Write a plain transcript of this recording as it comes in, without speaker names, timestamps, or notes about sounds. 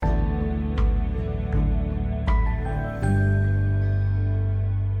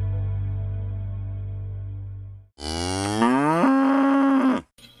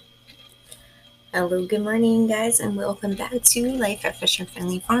Hello, good morning, guys, and welcome back to Life at Fisher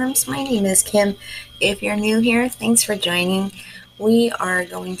Friendly Farms. My name is Kim. If you're new here, thanks for joining. We are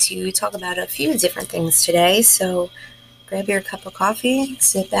going to talk about a few different things today, so grab your cup of coffee,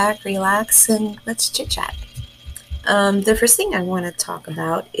 sit back, relax, and let's chit chat. The first thing I want to talk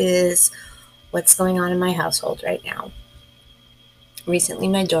about is what's going on in my household right now. Recently,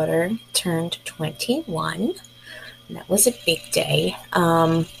 my daughter turned 21. And that was a big day.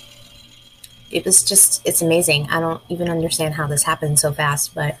 It's amazing. I don't even understand how this happened so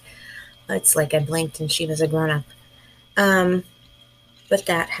fast, but it's like I blinked and she was a grown up. But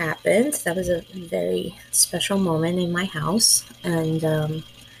that happened. That was a very special moment in my house. And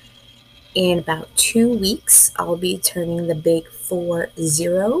in about 2 weeks, I'll be turning the big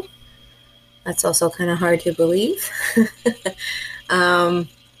 40. That's also kind of hard to believe.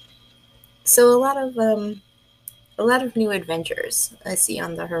 So a lot of new adventures I see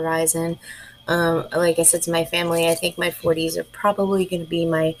on the horizon. Like I said to my family, I think my 40s are probably going to be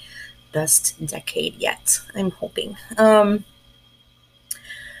my best decade yet. I'm hoping.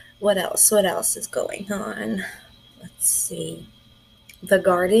 What else? What else is going on? Let's see. The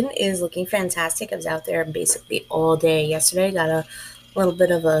garden is looking fantastic. I was out there basically all day yesterday. Got a little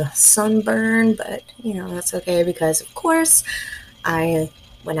bit of a sunburn, but that's okay because of course I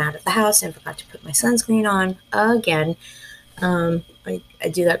went out of the house and forgot to put my sunscreen on again. I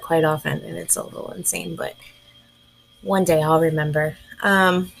do that quite often and it's a little insane, but one day I'll remember.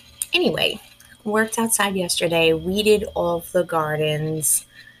 Anyway, worked outside yesterday, weeded all of the gardens.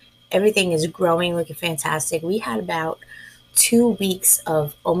 Everything is growing, looking fantastic. We had about 2 weeks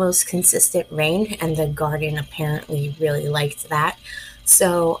of almost consistent rain, and the garden apparently really liked that.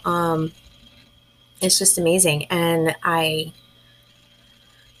 So it's just amazing. And I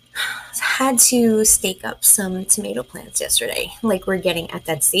had to stake up some tomato plants yesterday. Like, we're getting at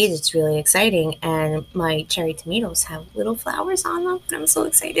that stage. It's really exciting. And my cherry tomatoes have little flowers on them. And I'm so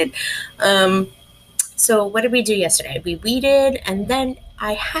excited. So what did we do yesterday? We weeded, and then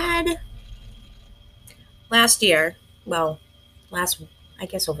I had I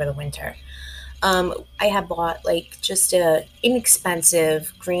guess over the winter, I had bought like just a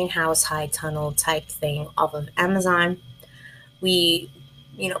inexpensive greenhouse high tunnel type thing off of Amazon. We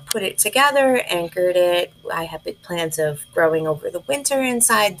put it together, anchored it. I have big plans of growing over the winter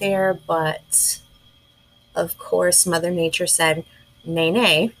inside there, but of course, Mother Nature said, nay,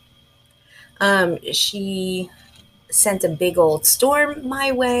 nay. She sent a big old storm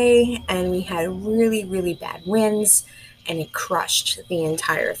my way, and we had really, really bad winds, and it crushed the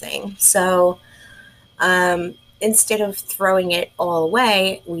entire thing. So instead of throwing it all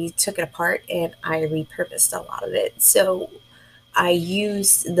away, we took it apart and I repurposed a lot of it. So I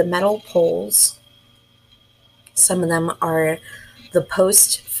used the metal poles. Some of them are the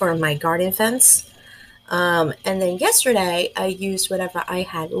post for my garden fence. And then yesterday, I used whatever I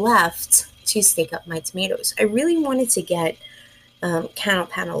had left to stake up my tomatoes. I really wanted to get cattle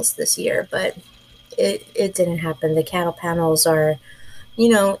panels this year, but it didn't happen. The cattle panels are,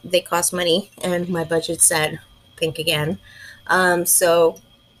 they cost money, and my budget said, think again. So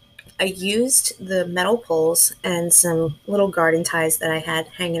I used the metal poles and some little garden ties that I had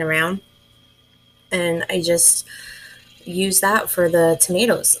hanging around, and I just used that for the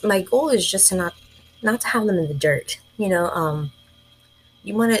tomatoes. My goal is just to not to have them in the dirt. You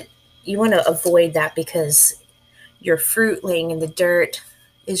want to avoid that because your fruit laying in the dirt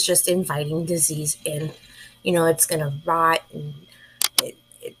is just inviting disease in. It's going to rot, and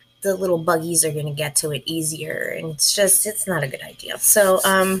the little buggies are going to get to it easier, and it's not a good idea. So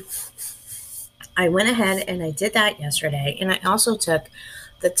I went ahead and I did that yesterday, and I also took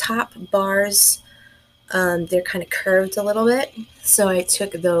the top bars. They're kind of curved a little bit, so I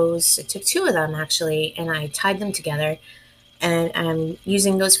took two of them actually, and I tied them together, and I'm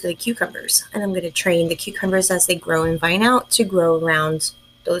using those for the cucumbers, and I'm going to train the cucumbers as they grow and vine out to grow around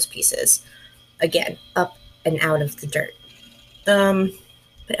those pieces, again, up and out of the dirt.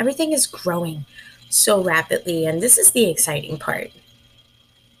 But everything is growing so rapidly, and this is the exciting part.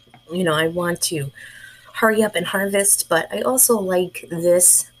 I want to hurry up and harvest, but I also like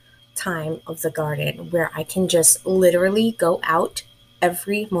this time of the garden where I can just literally go out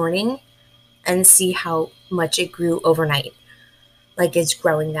every morning and see how much it grew overnight. Like, it's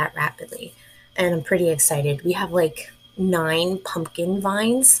growing that rapidly, and I'm pretty excited. We have like 9 pumpkin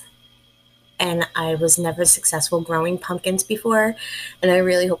vines, and I was never successful growing pumpkins before, and I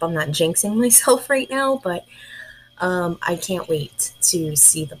really hope I'm not jinxing myself right now, but I can't wait to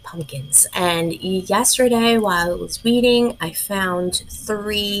see the pumpkins. And yesterday, while I was weeding, I found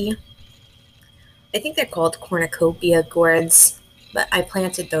 3, I think they're called cornucopia gourds, but I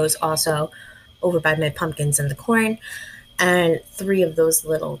planted those also over by my pumpkins and the corn, and 3 of those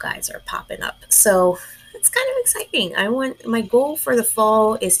little guys are popping up. So it's kind of exciting. My goal for the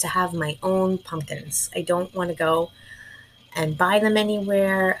fall is to have my own pumpkins. I don't want to go and buy them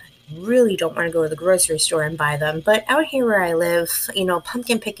anywhere. I really don't want to go to the grocery store and buy them. But out here where I live,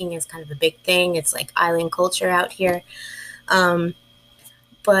 pumpkin picking is kind of a big thing. It's like island culture out here.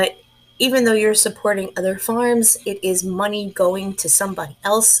 But even though you're supporting other farms, it is money going to somebody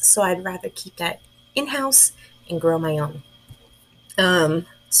else. So I'd rather keep that in-house and grow my own.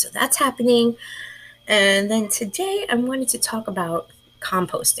 So that's happening. And then today I wanted to talk about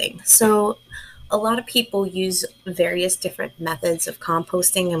composting. So a lot of people use various different methods of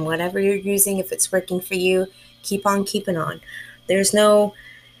composting, and whatever you're using, if it's working for you, keep on keeping on. There's no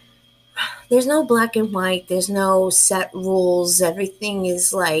black and white. There's no set rules. Everything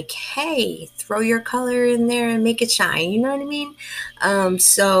is like, hey, throw your color in there and make it shine. You know what I mean?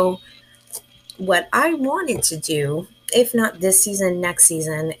 So what I wanted to do, if not this season, next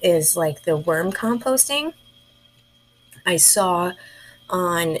season, is like the worm composting. I saw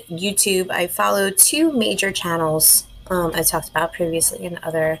on YouTube, I follow 2 major channels I talked about previously in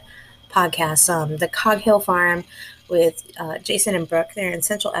other podcasts. The Cog Hill Farm with Jason and Brooke, they're in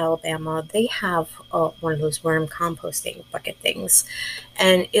Central Alabama. They have one of those worm composting bucket things,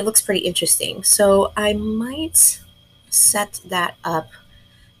 and it looks pretty interesting. So I might set that up,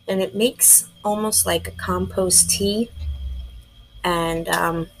 and it makes almost like a compost tea, and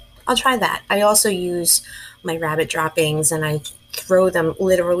I'll try that. I also use my rabbit droppings, and I throw them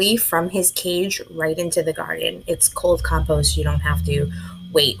literally from his cage right into the garden. It's cold compost. You don't have to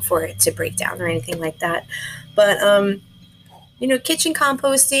wait for it to break down or anything like that. But kitchen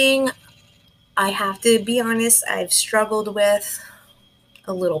composting, I have to be honest, I've struggled with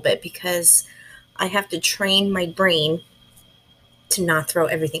a little bit because I have to train my brain to not throw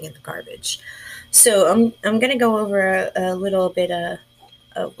everything in the garbage. So I'm going to go over a little bit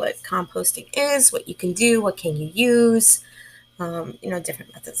of what composting is, what you can do, what can you use,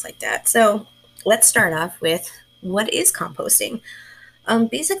 different methods like that. So let's start off with, what is composting?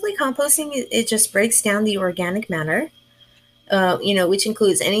 Basically, composting, it just breaks down the organic matter, which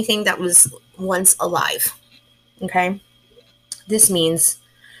includes anything that was once alive. Okay? This means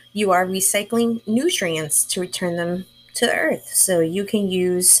you are recycling nutrients to return them to the earth. So you can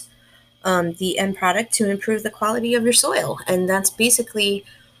use the end product to improve the quality of your soil. And that's basically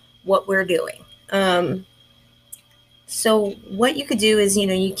what we're doing. So what you could do is,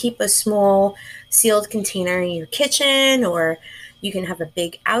 you keep a small sealed container in your kitchen, or you can have a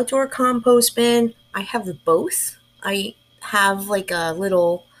big outdoor compost bin. I have both. I have like a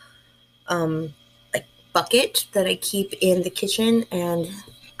little like bucket that I keep in the kitchen, and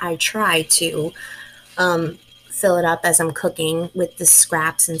I try to fill it up as I'm cooking with the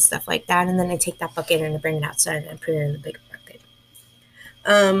scraps and stuff like that. And then I take that bucket and I bring it outside and put it in the big bucket.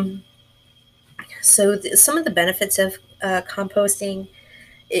 So some of the benefits of composting,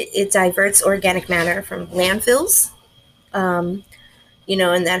 it diverts organic matter from landfills, and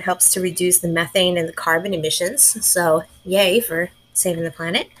that helps to reduce the methane and the carbon emissions. So yay for saving the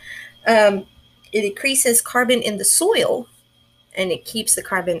planet. It increases carbon in the soil, and it keeps the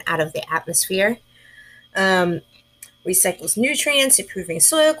carbon out of the atmosphere. Recycles nutrients, improving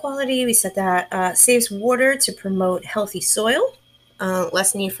soil quality. We said that. Saves water to promote healthy soil,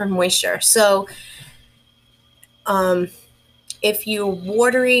 less need for moisture. So if you're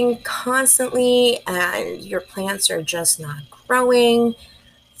watering constantly and your plants are just not growing,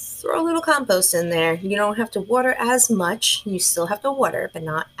 throw a little compost in there. You don't have to water as much. You still have to water, but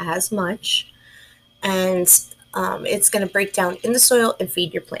not as much. And it's going to break down in the soil and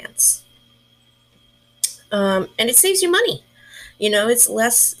feed your plants. And it saves you money. It's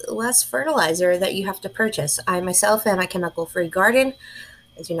less fertilizer that you have to purchase. I myself am a chemical-free garden.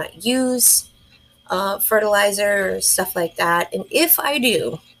 I do not use fertilizer or stuff like that. And if I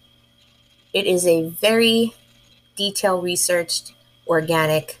do, it is a very detailed researched,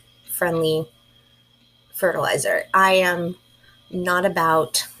 organic, friendly fertilizer. I am not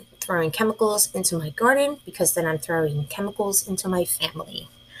about throwing chemicals into my garden, because then I'm throwing chemicals into my family.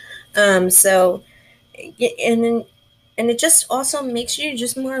 And it just also makes you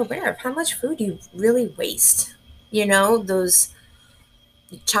just more aware of how much food you really waste. Those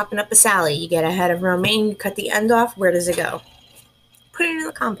chopping up a salad, you get a head of romaine, you cut the end off, where does it go? Put it in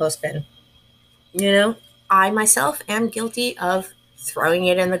the compost bin. I myself am guilty of throwing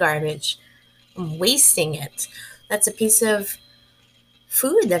it in the garbage. I'm wasting it. That's a piece of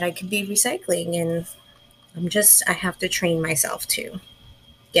food that I could be recycling, and I have to train myself to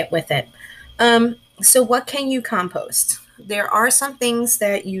get with it. So what can you compost? there are some things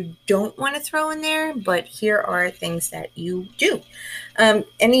that you don't want to throw in there, but here are things that you do.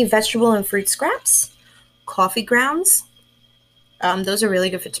 Any vegetable and fruit scraps, coffee grounds, those are really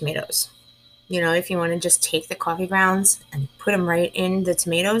good for tomatoes. If you want to just take the coffee grounds and put them right in the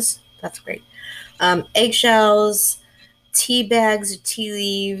tomatoes, that's great. Eggshells, tea bags or tea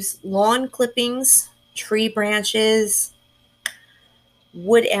leaves, lawn clippings, tree branches,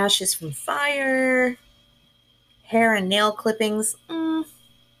 wood ashes from fire, hair and nail clippings. I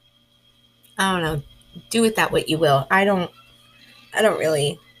don't know. Do with that what you will. I don't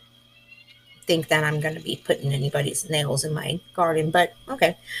really think that I'm going to be putting anybody's nails in my garden, but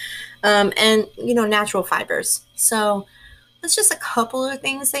okay. And natural fibers. So that's just a couple of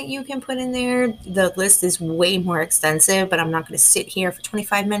things that you can put in there. The list is way more extensive, but I'm not going to sit here for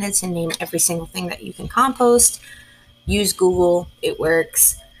 25 minutes and name every single thing that you can compost. Use Google, it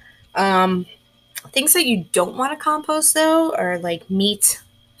works. Things that you don't want to compost though are like meat,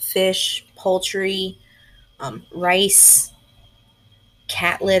 fish, poultry, rice,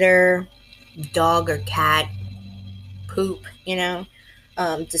 cat litter, dog or cat poop,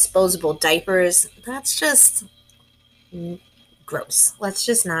 disposable diapers. That's just gross. Let's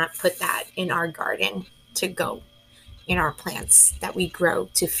just not put that in our garden to go in our plants that we grow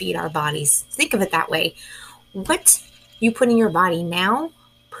to feed our bodies. Think of it that way. What you put in your body now,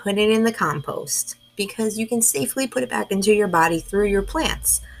 put it in the compost because you can safely put it back into your body through your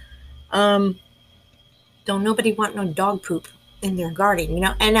plants. Don't nobody want no dog poop in their garden,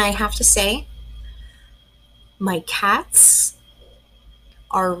 And I have to say, my cats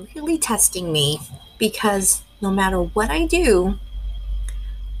are really testing me because no matter what I do,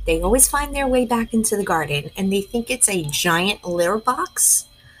 they always find their way back into the garden and they think it's a giant litter box.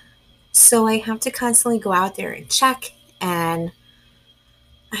 So I have to constantly go out there and check, and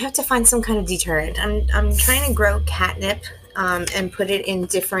I have to find some kind of deterrent. I'm trying to grow catnip and put it in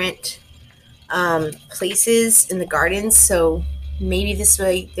different places in the garden. So maybe this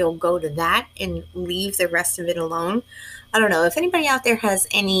way they'll go to that and leave the rest of it alone. I don't know. If anybody out there has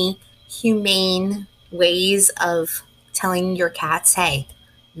any humane ways of telling your cats, hey,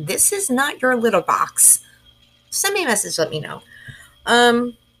 this is not your litter box, send me a message, let me know.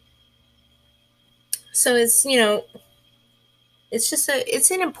 So it's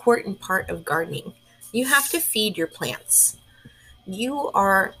an important part of gardening. You have to feed your plants. You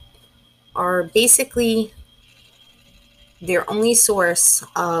are basically their only source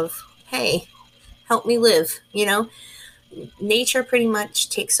of, hey, help me live. Nature pretty much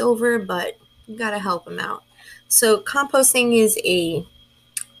takes over, but you got to help them out. So composting is a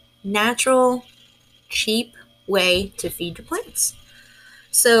natural, cheap way to feed your plants.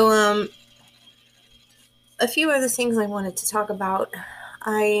 So a few other things I wanted to talk about.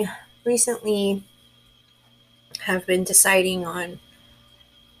 I recently have been deciding on,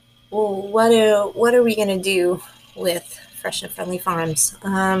 well, what are we going to do with Fresh and Friendly Farms?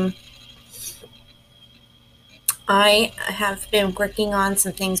 I have been working on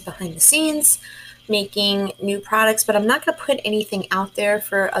some things behind the scenes, making new products, but I'm not going to put anything out there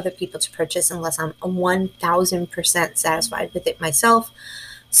for other people to purchase unless I'm 1,000% satisfied with it myself.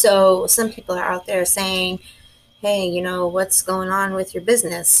 So some people are out there saying, hey, what's going on with your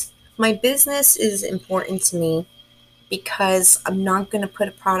business? My business is important to me because I'm not going to put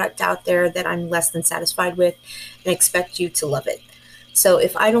a product out there that I'm less than satisfied with and expect you to love it. So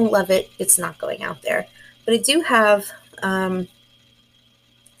if I don't love it, it's not going out there. But I do have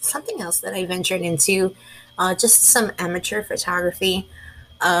something else that I ventured into, just some amateur photography.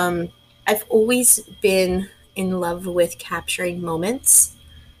 I've always been in love with capturing moments,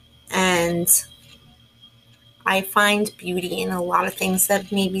 and I find beauty in a lot of things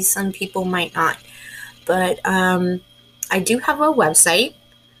that maybe some people might not. But I do have a website.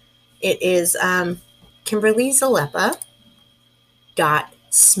 It is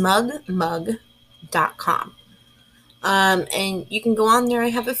kimberlyzalepa.smugmug.com. And you can go on there. I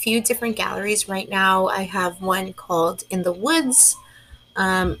have a few different galleries right now. I have one called In the Woods.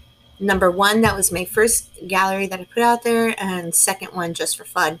 Number one, that was my first gallery that I put out there, and second one just for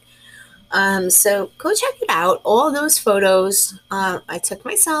fun. So go check it out. All those photos I took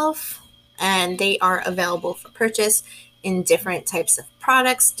myself, and they are available for purchase in different types of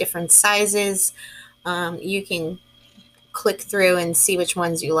products, different sizes. You can click through and see which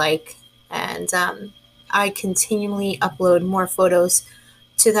ones you like. And I continually upload more photos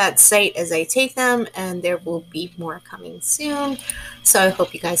to that site as I take them, and there will be more coming soon. So I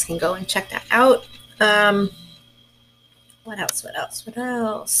hope you guys can go and check that out. What else?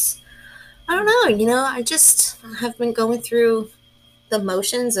 I don't know. I just have been going through the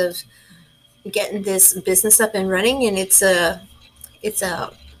motions of getting this business up and running, and it's a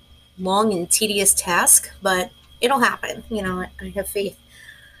long and tedious task, but it'll happen. I have faith.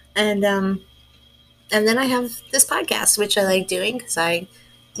 And and then I have this podcast, which I like doing because I,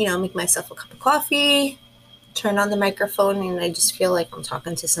 make myself a cup of coffee, turn on the microphone, and I just feel like I'm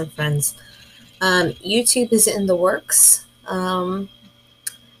talking to some friends. YouTube is in the works.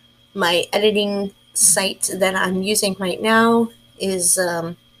 My editing site that I'm using right now is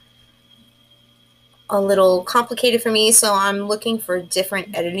a little complicated for me, so I'm looking for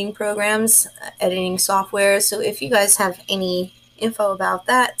different editing programs, editing software. So if you guys have any info about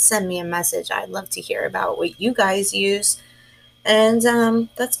that, send me a message. I'd love to hear about what you guys use. And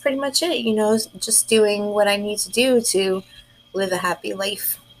that's pretty much it, just doing what I need to do to live a happy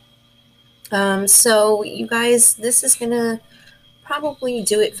life. So, you guys, this is going to probably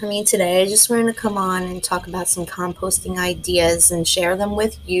do it for me today. I just wanted to come on and talk about some composting ideas and share them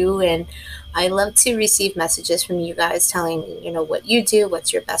with you. And I love to receive messages from you guys telling me, what you do,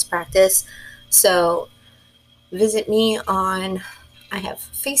 what's your best practice. So visit me on, I have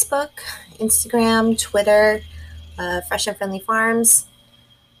Facebook, Instagram, Twitter, Fresh and Friendly Farms.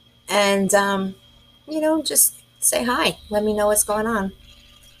 And, just say hi. Let me know what's going on.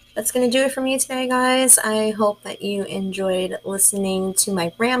 That's going to do it for me today, guys. I hope that you enjoyed listening to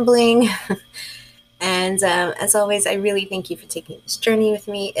my rambling. And as always, I really thank you for taking this journey with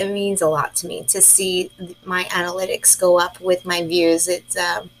me. It means a lot to me to see my analytics go up with my views. It's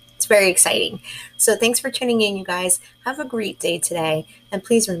very exciting. So thanks for tuning in, you guys. Have a great day today. And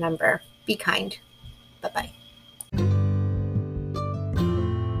please remember, be kind. Bye-bye.